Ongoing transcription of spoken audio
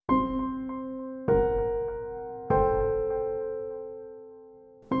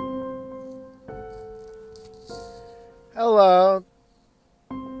Hello.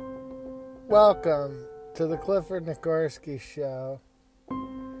 Welcome to the Clifford Nikorsky Show.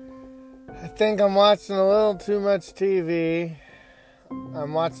 I think I'm watching a little too much TV.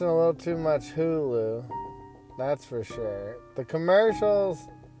 I'm watching a little too much Hulu. That's for sure. The commercials,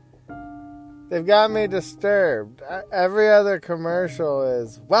 they've got me disturbed. Every other commercial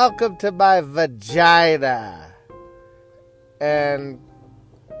is, "Welcome to my vagina." And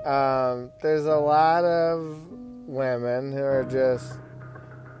there's a lot of women who are just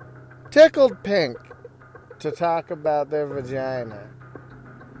tickled pink to talk about their vagina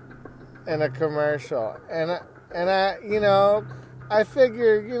in a commercial. And I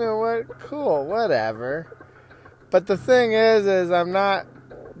figure, you know what, cool, whatever. But the thing is I'm not,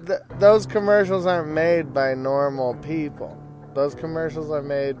 those commercials aren't made by normal people. Those commercials are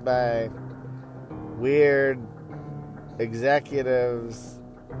made by weird executives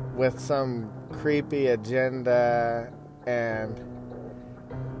with some creepy agenda, and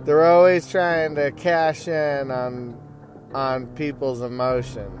they're always trying to cash in on people's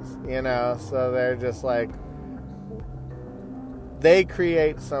emotions, so they're just like, they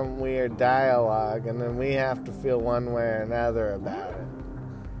create some weird dialogue and then we have to feel one way or another about it.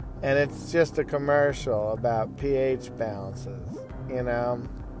 And it's just a commercial about pH balances,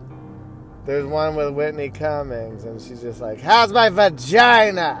 There's one with Whitney Cummings and she's just like, "How's my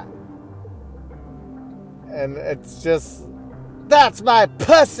vagina?" And it's just, "That's my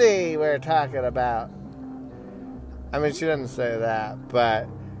pussy we're talking about." I mean, she didn't say that, but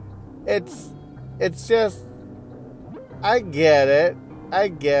it's just, I get it,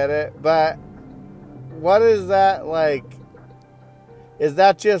 but what is that like? Is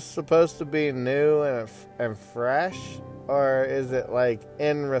that just supposed to be new and fresh? Or is it like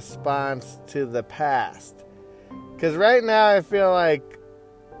in response to the past? Because right now I feel like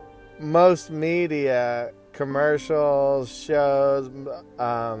most media, commercials, shows,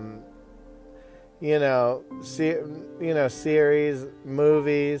 series,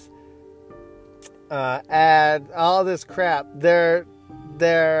 movies, ad, all this crap.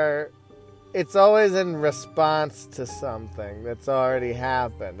 It's always in response to something that's already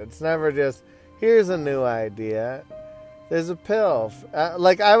happened. It's never just, here's a new idea. There's a pill. I'd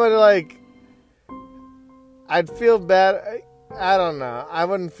feel better. I don't know. I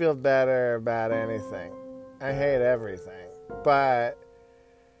wouldn't feel better about anything. I hate everything. But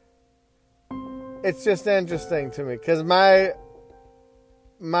it's just interesting to me. Because my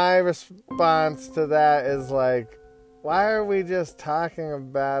response to that is like, why are we just talking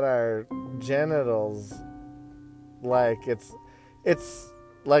about our genitals like it's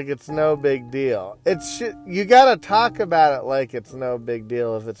no big deal? You gotta talk about it like it's no big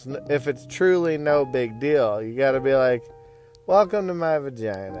deal. If it's truly no big deal, you gotta be like, "Welcome to my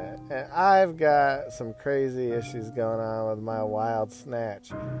vagina, and I've got some crazy issues going on with my wild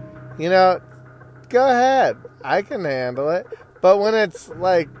snatch." Go ahead, I can handle it. But when it's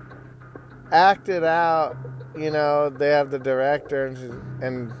like acted out, they have the director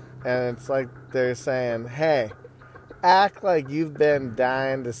and it's like they're saying, "Hey, act like you've been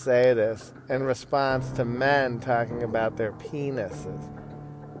dying to say this," in response to men talking about their penises.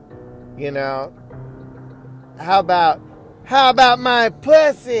 How about my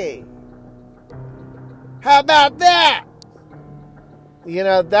pussy? How about that?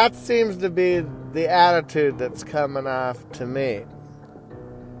 That seems to be the attitude that's coming off to me.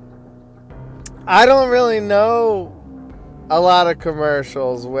 I don't really know a lot of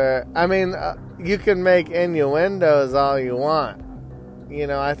commercials where, you can make innuendos all you want.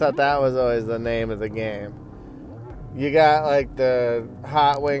 I thought that was always the name of the game. You got like the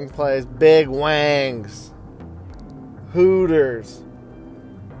hot wing place, Big Wangs, Hooters.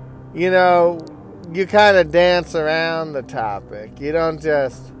 You kind of dance around the topic. You don't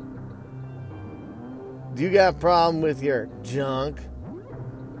just, "Do you got a problem with your junk?"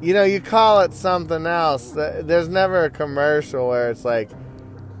 You call it something else. There's never a commercial where it's like,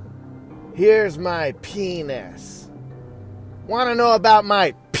 "Here's my penis. Want to know about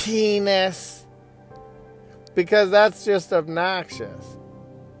my penis?" Because that's just obnoxious.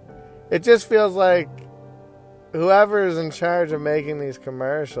 It just feels like whoever is in charge of making these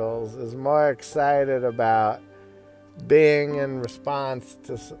commercials is more excited about being in response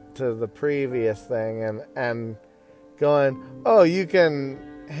to the previous thing and going, "Oh, you can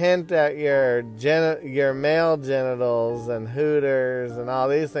hint at your male genitals and Hooters and all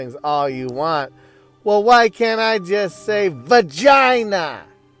these things all you want. Well, why can't I just say vagina?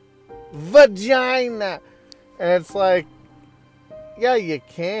 Vagina." And it's like, yeah, you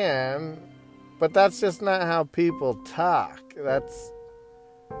can, but that's just not how people talk.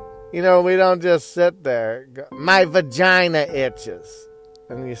 You know, we don't just sit there. Go, my vagina itches.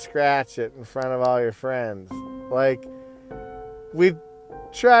 And you scratch it in front of all your friends. Like, we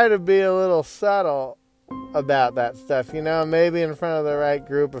try to be a little subtle about that stuff. You know, maybe in front of the right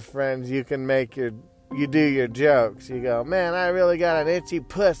group of friends, you can you do your jokes. You go, man, I really got an itchy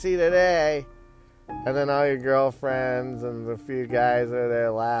pussy today. And then all your girlfriends and the few guys are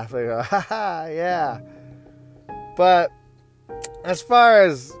there laughing. Go, haha, yeah. But as far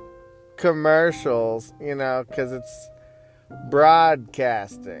as commercials, you know, because it's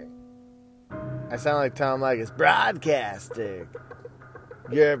broadcasting. I sound like Tom Leggett. Broadcasting.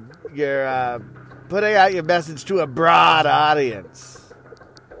 You're putting out your message to a broad audience.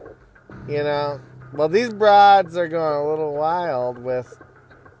 You know? Well, these broads are going a little wild with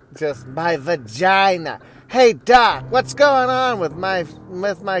just my vagina. Hey, Doc, what's going on with my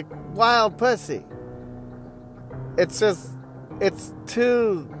wild pussy? It's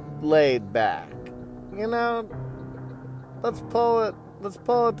too laid back. You know? Let's pull it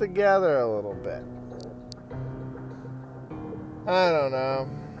together a little bit. I don't know.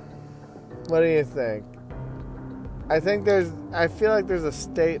 What do you think? I feel like there's a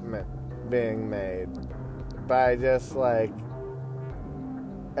statement being made by just like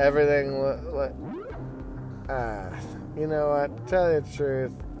everything. You know what? To tell you the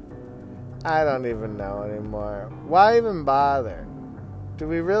truth, I don't even know anymore. Why even bother? Do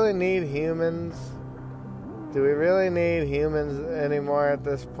we really need humans? Do we really need humans anymore at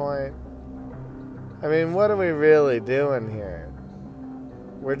this point? I mean, what are we really doing here?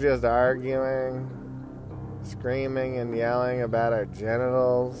 We're just arguing, screaming and yelling about our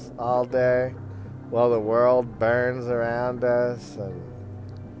genitals all day while the world burns around us, and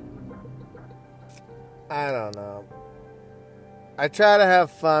I don't know. I try to have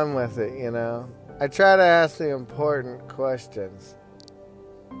fun with it, you know. I try to ask the important questions.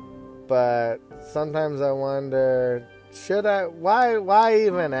 But sometimes I wonder, should I? Why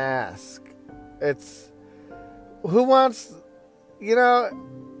even ask? Who wants, you know,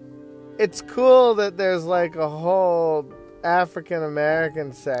 it's cool that there's like a whole African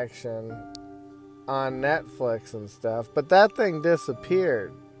American section on Netflix and stuff, but that thing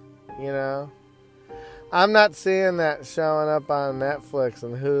disappeared, you know? I'm not seeing that showing up on Netflix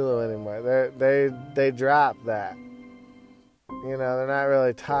and Hulu anymore. They dropped that. You know, they're not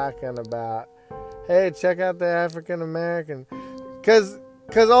really talking about, hey, check out the African American. Because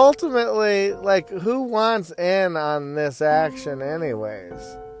ultimately, like, who wants in on this action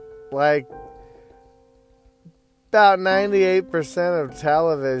anyways? Like, about 98% of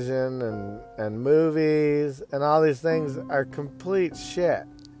television and movies and all these things are complete shit.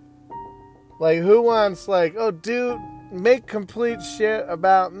 Like, who wants, like, oh, dude, make complete shit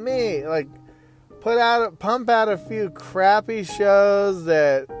about me? Like, pump out a few crappy shows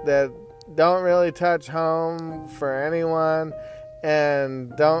that don't really touch home for anyone,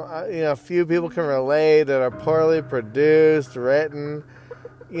 and don't, you know, few people can relate, that are poorly produced, written.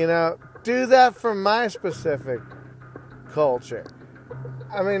 You know, do that for my specific culture.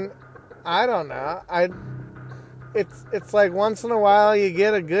 I mean, I don't know. It's like once in a while you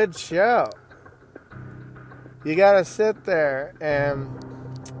get a good show. You gotta sit there and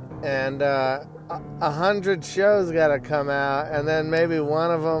 100 shows gotta come out, and then maybe one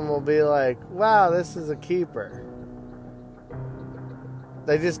of them will be like, wow, this is a keeper.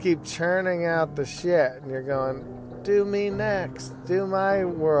 They just keep churning out the shit, and you're going, do me next, do my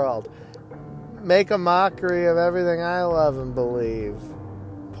world, make a mockery of everything I love and believe.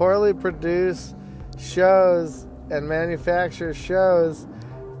 Poorly produced shows and manufacture shows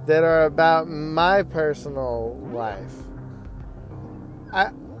that are about my personal life.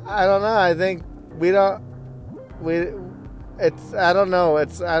 I don't know. I think I don't know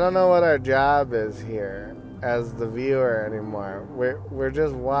what our job is here as the viewer anymore. We're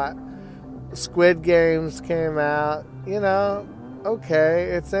just Squid Games came out, you know, okay,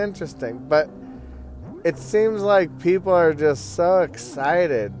 it's interesting, but it seems like people are just so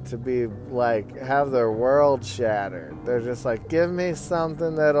excited to be like, have their world shattered. They're just like, give me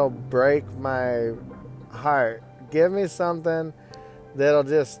something that'll break my heart. Give me something that'll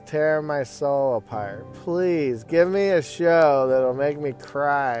just tear my soul apart. Please, give me a show that'll make me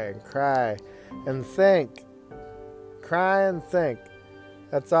cry and think. Cry and think.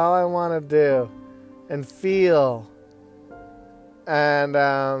 That's all I want to do. And feel. And,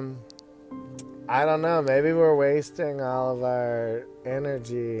 I don't know, maybe we're wasting all of our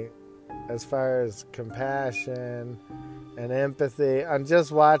energy as far as compassion and empathy on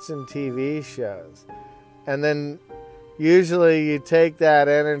just watching TV shows. And then usually you take that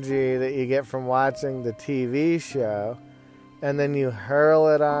energy that you get from watching the TV show and then you hurl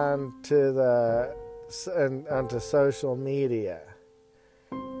it onto social media.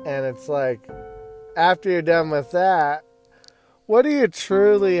 And it's like, after you're done with that, what do you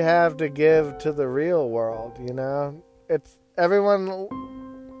truly have to give to the real world, you know? It's everyone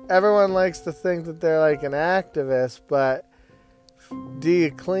likes to think that they're like an activist, but do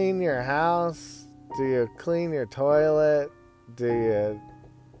you clean your house? Do you clean your toilet? Do you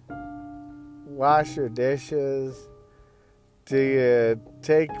wash your dishes? Do you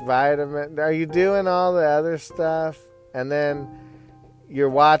take vitamins? Are you doing all the other stuff? And then you're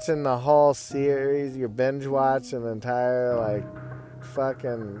watching the whole series. You're binge watching an entire, like,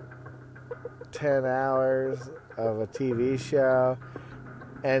 fucking 10 hours of a TV show.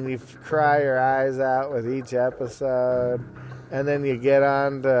 And you cry your eyes out with each episode. And then you get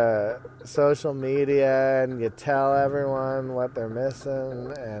on to social media and you tell everyone what they're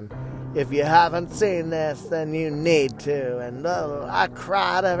missing. And if you haven't seen this, then you need to. And I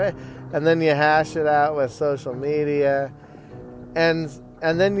cried over it. And then you hash it out with social media. And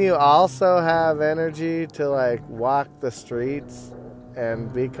then you also have energy to, like, walk the streets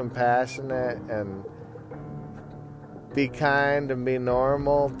and be compassionate and be kind and be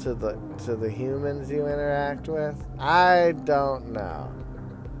normal to the humans you interact with. I don't know.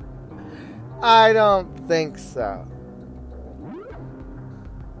 I don't think so.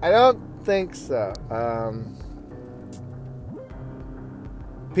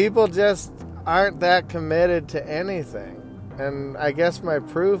 People just aren't that committed to anything. And I guess my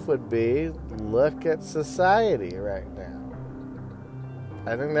proof would be, look at society right now.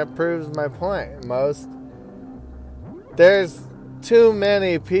 I think that proves my point. There's too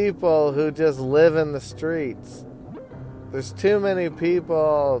many people who just live in the streets. There's too many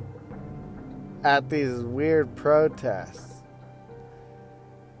people at these weird protests.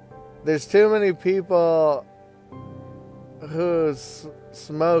 There's too many people who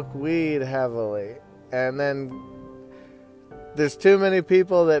smoke weed heavily. And then there's too many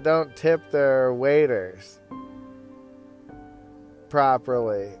people that don't tip their waiters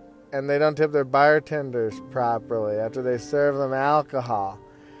properly. And they don't tip their bartenders properly after they serve them alcohol.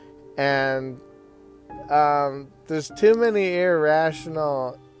 And there's too many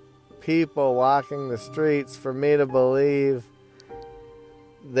irrational people walking the streets for me to believe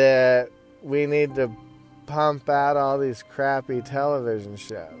that we need to pump out all these crappy television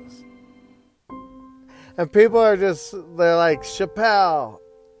shows. And people are they're like, Chappelle,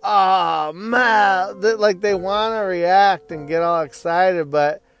 oh man, they want to react and get all excited,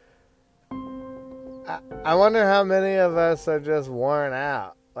 but I wonder how many of us are just worn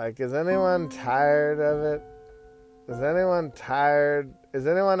out. Like, is anyone tired of it? Is anyone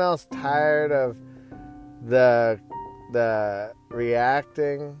else tired of the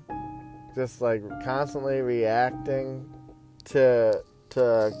reacting? Just like constantly reacting to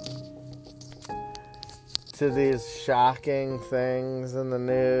these shocking things in the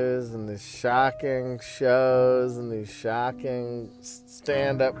news and these shocking shows and these shocking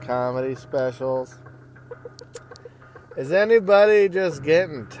stand-up comedy specials. Is anybody just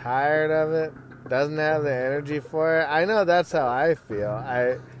getting tired of it? Doesn't have the energy for it? I know that's how I feel.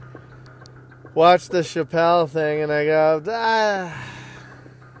 I watch the Chappelle thing and I go,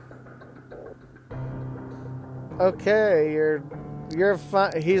 okay, you're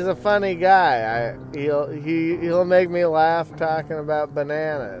fun. He's a funny guy. He'll make me laugh talking about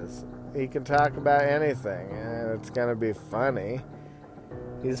bananas. He can talk about anything and it's gonna be funny.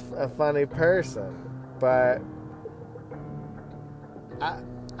 He's a funny person, but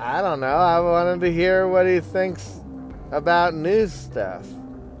I don't know. I wanted to hear what he thinks about news stuff.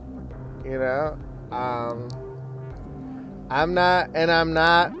 You know, I'm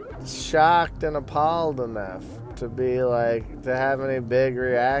not shocked and appalled enough to be like, to have any big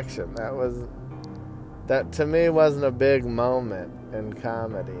reaction. That to me wasn't a big moment in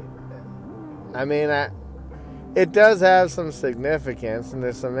comedy. I mean, it does have some significance, and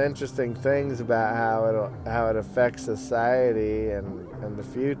there's some interesting things about how it affects society and the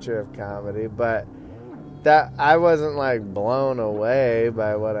future of comedy, but that I wasn't like blown away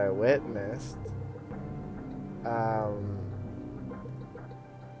by what I witnessed.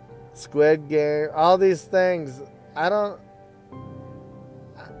 Squid Game, all these things, I don't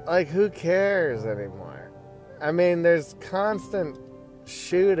like. Who cares anymore? I mean, there's constant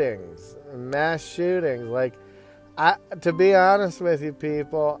shootings, mass shootings. Like, to be honest with you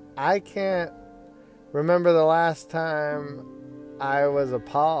people, I can't remember the last time I was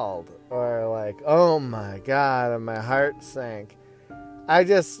appalled or like, oh my God, and my heart sank. I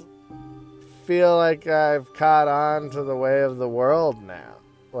just feel like I've caught on to the way of the world now.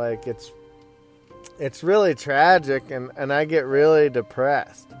 Like, it's really tragic, and I get really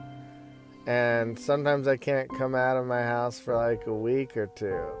depressed. And sometimes I can't come out of my house for like a week or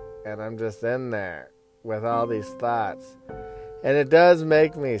two, and I'm just in there with all these thoughts. And it does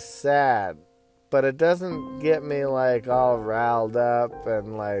make me sad, but it doesn't get me like all riled up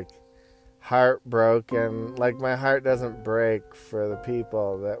and like heartbroken. Like my heart doesn't break for the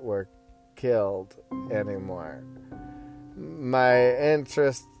people that were killed anymore. My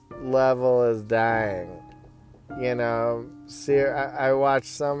interest level is dying. You know, I watch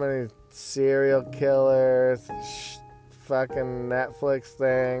so many serial killers, fucking Netflix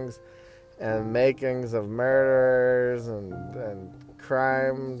things, and makings of murderers and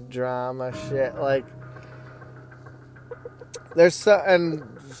crime drama shit. Like, there's so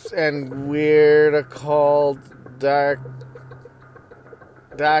and weird occult dark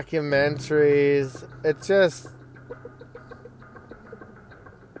documentaries. It just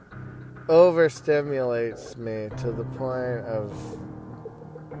overstimulates me to the point of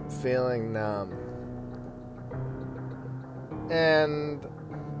feeling numb. And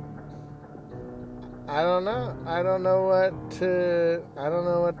I don't know what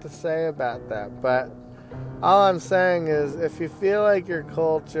to say about that. But all I'm saying is, if you feel like your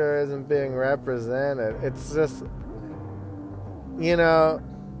culture isn't being represented, it's just, you know,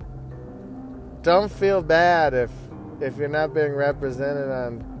 don't feel bad if you're not being represented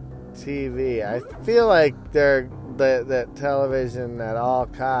on TV. I feel like that television at all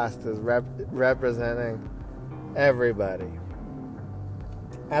costs is representing everybody.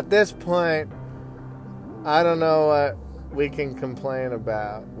 At this point, I don't know what we can complain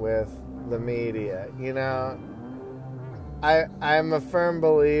about with the media. You know, I'm a firm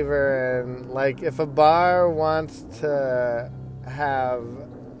believer in, like, if a bar wants to have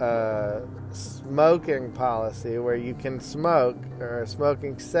a smoking policy where you can smoke, or a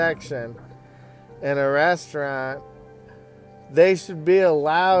smoking section in a restaurant, they should be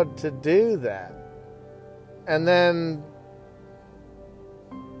allowed to do that. And then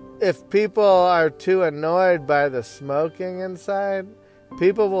if people are too annoyed by the smoking inside,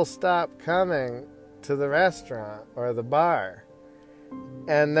 people will stop coming to the restaurant or the bar.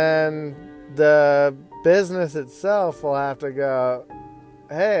 And then the business itself will have to go,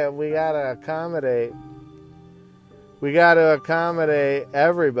 hey, we gotta accommodate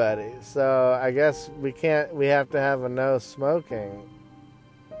everybody. So I guess we have to have a no smoking.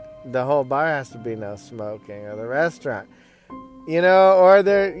 The whole bar has to be no smoking, or the restaurant. You know, or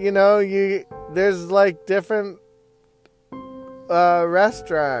there's like different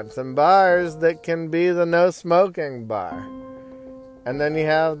restaurants and bars that can be the no smoking bar. And then you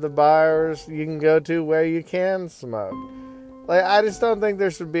have the bars you can go to where you can smoke. Like, I just don't think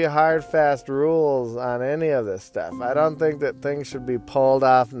there should be hard, fast rules on any of this stuff. I don't think that things should be pulled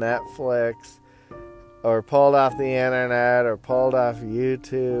off Netflix, or pulled off the internet, or pulled off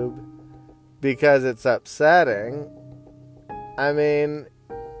YouTube because it's upsetting. I mean,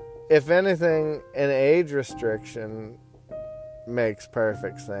 if anything, an age restriction makes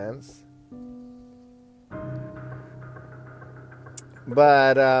perfect sense.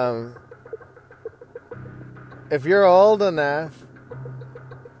 But if you're old enough,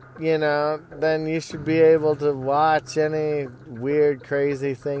 you know, then you should be able to watch any weird,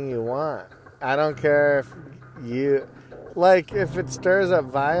 crazy thing you want. I don't care if if it stirs up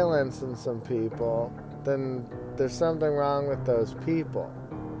violence in some people, then there's something wrong with those people.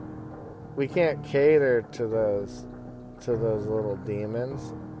 We can't cater to those little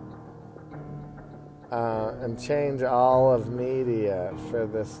demons. And change all of media for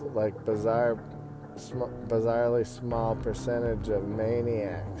this, like, bizarrely small percentage of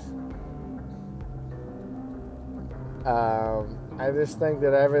maniacs. I just think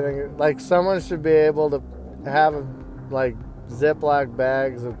that everything, like, someone should be able to have like Ziploc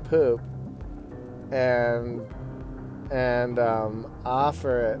bags of poop and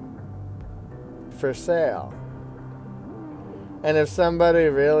offer it for sale. And if somebody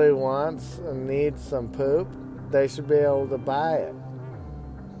really wants and needs some poop, they should be able to buy it.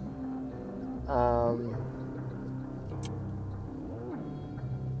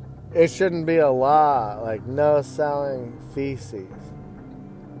 It shouldn't be a law, like, no selling feces.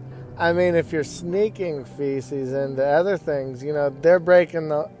 I mean, if you're sneaking feces into other things, you know, they're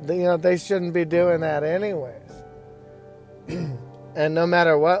breaking they shouldn't be doing that anyways. And no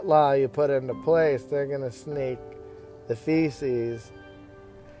matter what law you put into place, they're going to sneak the feces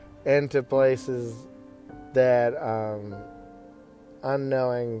into places that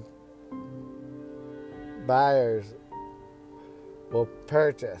unknowing buyers will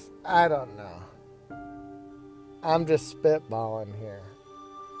purchase. I don't know. I'm just spitballing here.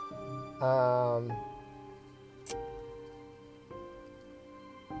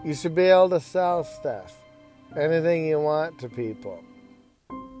 You should be able to sell stuff, anything you want to people,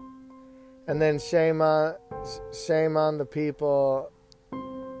 and then shame on the people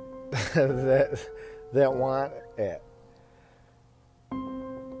that want it.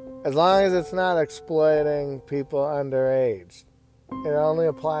 As long as it's not exploiting people underage, it only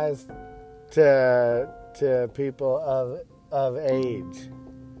applies to people of age.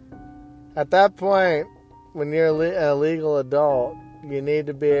 At that point, when you're a legal adult, you need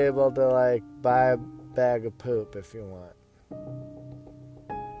to be able to, like, buy a bag of poop if you want.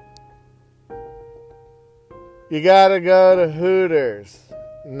 You gotta go to Hooters,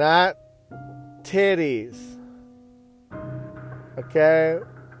 not titties. Okay?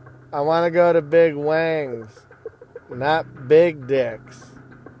 I want to go to Big Wangs, not Big Dick's.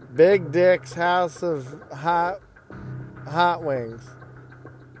 Big Dick's House of Hot Wings.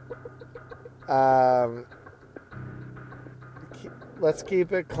 Let's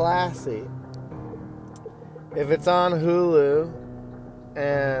keep it classy. If it's on Hulu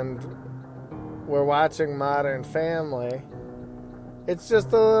and we're watching Modern Family, it's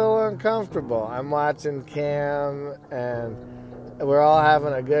just a little uncomfortable. I'm watching Cam and we're all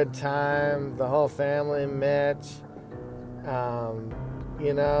having a good time. The whole family, Mitch.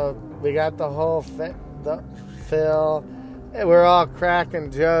 We got the whole Phil. We're all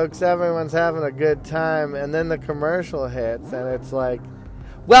cracking jokes. Everyone's having a good time. And then the commercial hits, and it's like,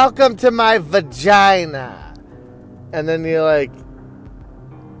 welcome to my vagina. And then the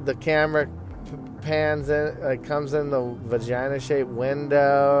camera pans in, comes in the vagina-shaped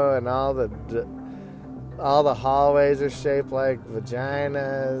window, and all the hallways are shaped like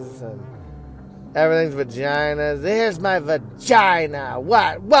vaginas, and everything's vaginas. Here's my vagina.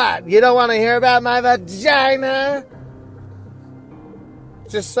 What? You don't want to hear about my vagina?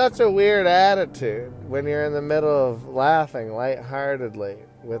 Just such a weird attitude when you're in the middle of laughing lightheartedly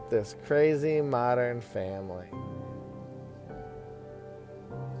with this crazy Modern Family.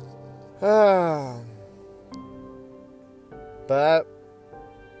 But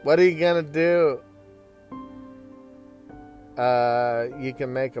what are you gonna do? You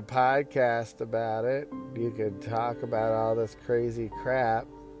can make a podcast about it. You could talk about all this crazy crap.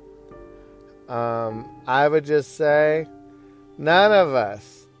 I would just say, none of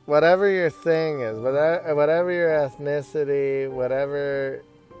us, whatever your thing is, whatever your ethnicity, whatever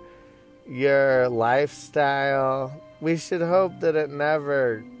your lifestyle, we should hope that it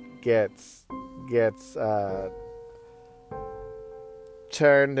never gets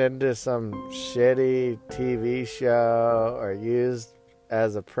turned into some shitty TV show or used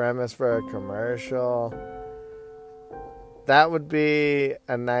as a premise for a commercial. That would be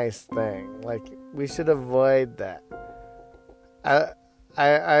a nice thing. Like, we should avoid that.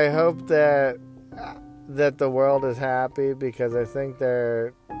 I hope that the world is happy, because I think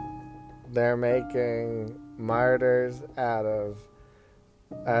they're making martyrs out of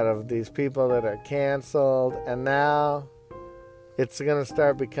these people that are canceled, and now it's going to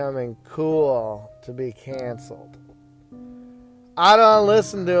start becoming cool to be canceled. I don't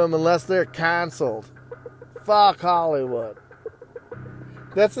listen to them unless they're canceled. Fuck Hollywood.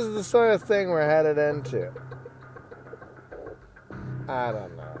 This is the sort of thing we're headed into. I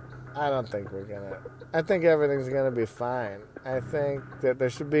don't know. I don't think I think everything's gonna be fine. I think that there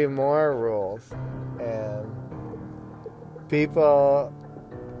should be more rules, and people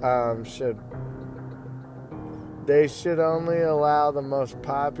should only allow the most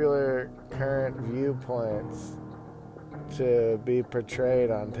popular current viewpoints to be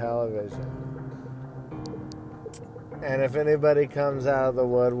portrayed on television. And if anybody comes out of the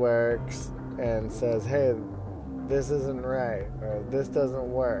woodworks and says, hey, this isn't right, or this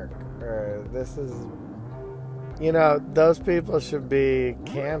doesn't work, or this is, those people should be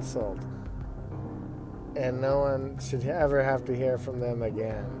canceled. And no one should ever have to hear from them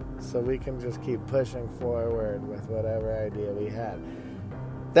again. So we can just keep pushing forward with whatever idea we had.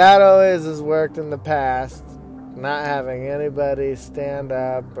 That always has worked in the past. Not having anybody stand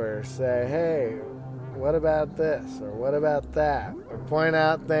up or say, hey, what about this? Or what about that? Or point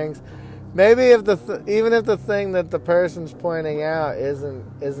out things. Maybe even if the thing that the person's pointing out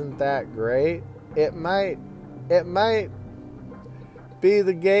isn't that great, it might be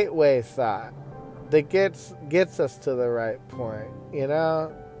the gateway thought that gets us to the right point.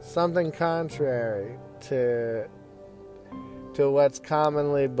 Something contrary to what's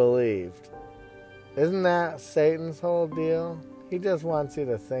commonly believed. Isn't that Satan's whole deal? He just wants you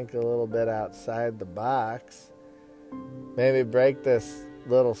to think a little bit outside the box. Maybe break this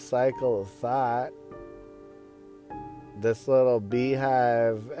little cycle of thought. this little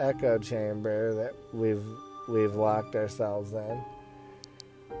beehive echo chamber that we've locked ourselves in.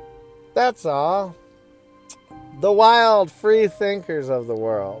 That's all. The wild, free thinkers of the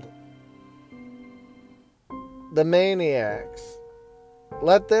world. The maniacs.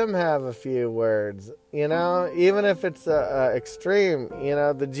 Let them have a few words, even if it's extreme,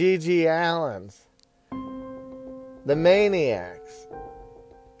 the G.G. Allens. The maniacs.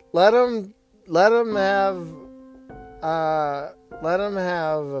 Let them have a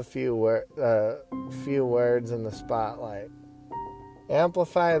few words in the spotlight.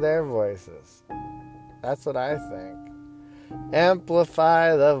 Amplify their voices. That's what I think.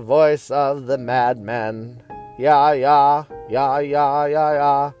 Amplify the voice of the madman. Yeah, yeah, yeah, yeah, yeah,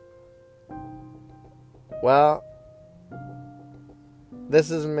 yeah. Well, this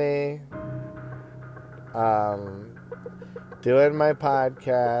is me doing my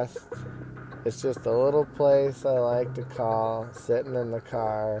podcast. It's just a little place I like to call, sitting in the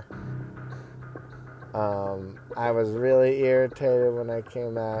car. I was really irritated when I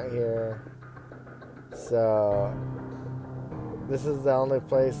came out here. So, this is the only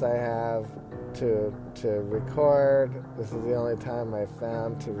place I have to record. This is the only time I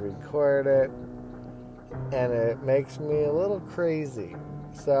found to record it. And it makes me a little crazy.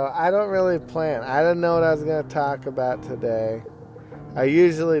 So, I don't really plan. I didn't know what I was going to talk about today. I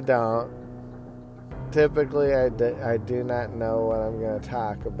usually don't. Typically, I do not know what I'm going to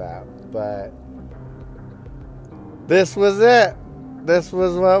talk about. But this was it. This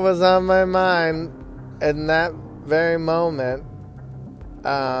was what was on my mind in that very moment.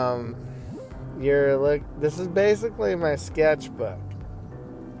 This is basically my sketchbook.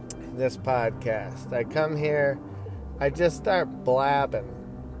 This podcast. I come here, I just start blabbing,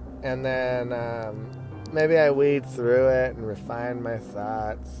 and then maybe I weed through it and refine my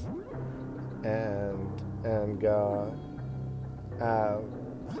thoughts, and go,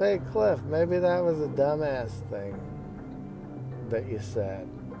 hey Cliff, maybe that was a dumbass thing that you said.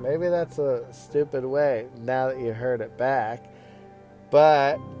 Maybe that's a stupid way now that you heard it back.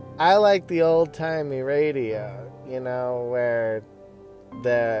 But I like the old-timey radio, where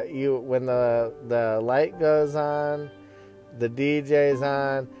when the light goes on, the DJ's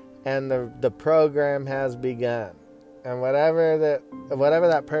on, and the program has begun. And whatever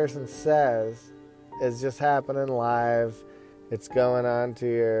that person says is just happening live. It's going on to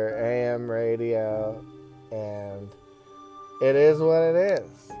your AM radio, and it is what it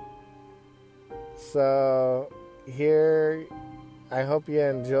is. So here, I hope you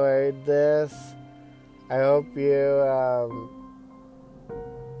enjoyed this. I hope you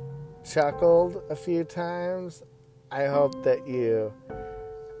chuckled a few times. I hope that you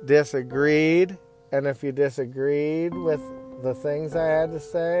disagreed. And if you disagreed with the things I had to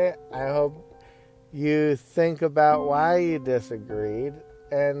say, I hope you think about why you disagreed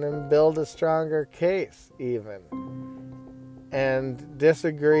and then build a stronger case even. And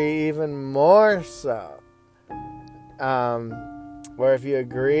disagree even more so. Or if you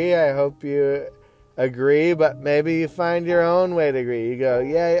agree, I hope you agree, but maybe you find your own way to agree. You go,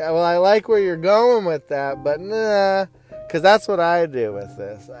 yeah, well, I like where you're going with that, but nah. Because that's what I do with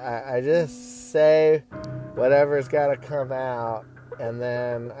this. I just say whatever's got to come out, and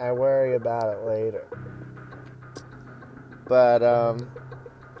then I worry about it later. But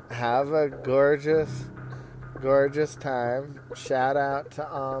have a gorgeous, gorgeous time. Shout out to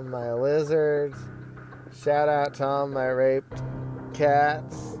all my lizards. Shout out to all my raped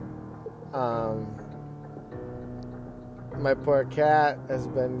cats. My poor cat has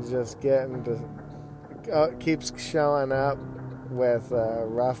been just keeps showing up with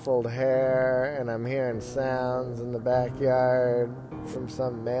ruffled hair, and I'm hearing sounds in the backyard from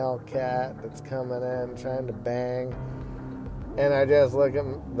some male cat that's coming in trying to bang. And I just look at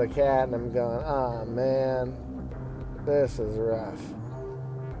the cat and I'm going, oh man, this is rough.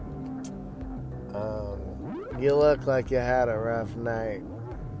 You look like you had a rough night.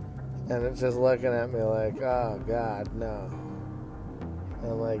 And it's just looking at me like, oh God, no.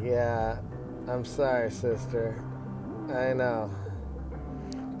 I'm like, yeah, I'm sorry, sister. I know.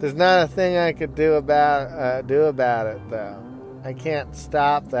 There's not a thing I could do about it, though. I can't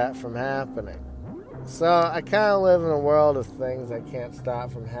stop that from happening. So I kind of live in a world of things I can't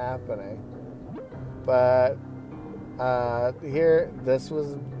stop from happening. But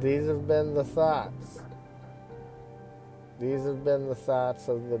these have been the thoughts. These have been the thoughts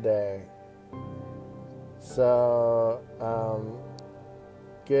of the day. So,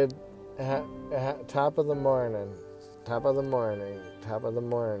 good, top of the morning, top of the morning, top of the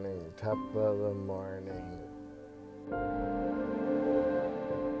morning, top of the morning.